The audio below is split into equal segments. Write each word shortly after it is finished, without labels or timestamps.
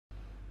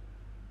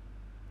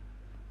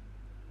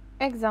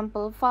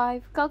Example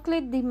 5.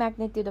 Calculate the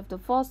magnitude of the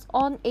force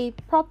on a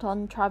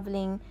proton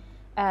traveling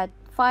at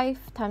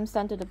 5 times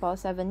 10 to the power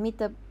 7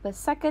 meter per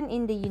second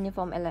in the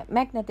uniform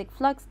magnetic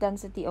flux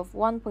density of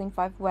 1.5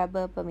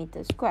 Weber per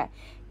meter square.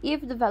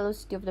 If the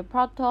velocity of the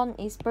proton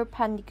is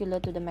perpendicular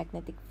to the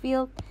magnetic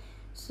field,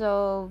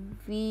 so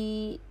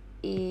V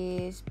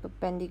is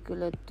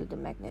perpendicular to the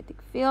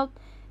magnetic field,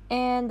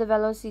 and the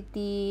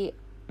velocity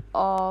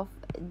of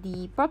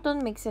the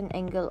proton makes an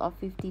angle of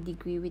 50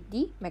 degrees with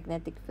the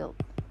magnetic field.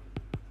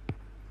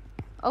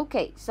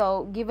 Okay,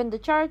 so given the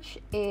charge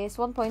is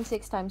 1.6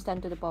 times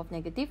 10 to the power of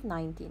negative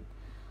 19.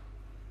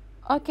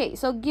 Okay,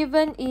 so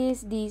given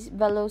is this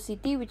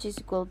velocity, which is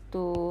equal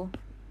to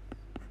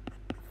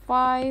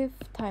 5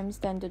 times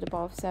 10 to the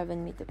power of 7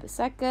 meter per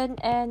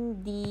second,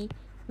 and the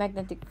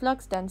magnetic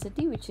flux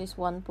density, which is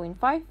 1.5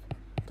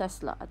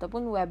 Tesla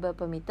ataupun Weber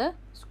per meter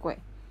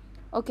square.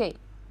 Okay,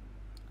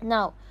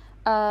 now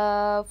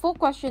for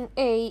question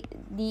A,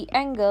 the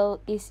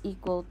angle is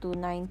equal to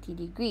 90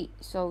 degree.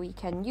 So we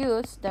can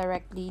use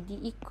directly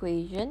the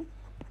equation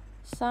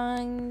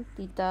sine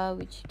theta,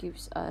 which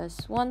gives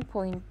us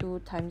 1.2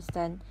 times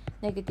 10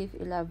 negative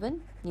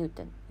 11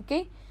 Newton.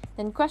 Okay,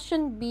 then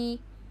question B,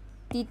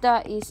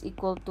 theta is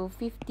equal to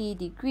 50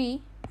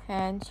 degree,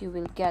 hence you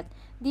will get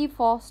the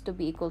force to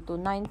be equal to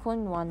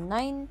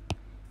 9.19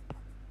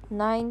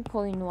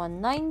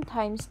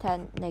 times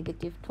 10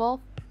 negative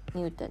 12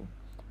 Newton.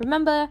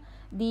 Remember,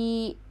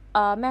 the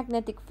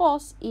magnetic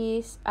force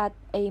is at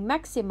a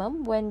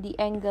maximum when the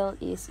angle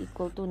is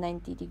equal to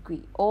 90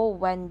 degree, or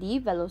when the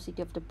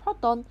velocity of the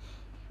proton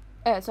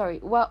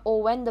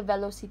or when the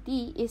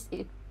velocity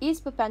is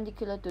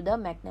perpendicular to the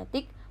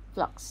magnetic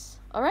flux.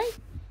 All right,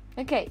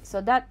 okay,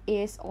 so that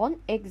is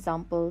on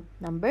example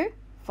number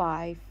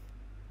 5.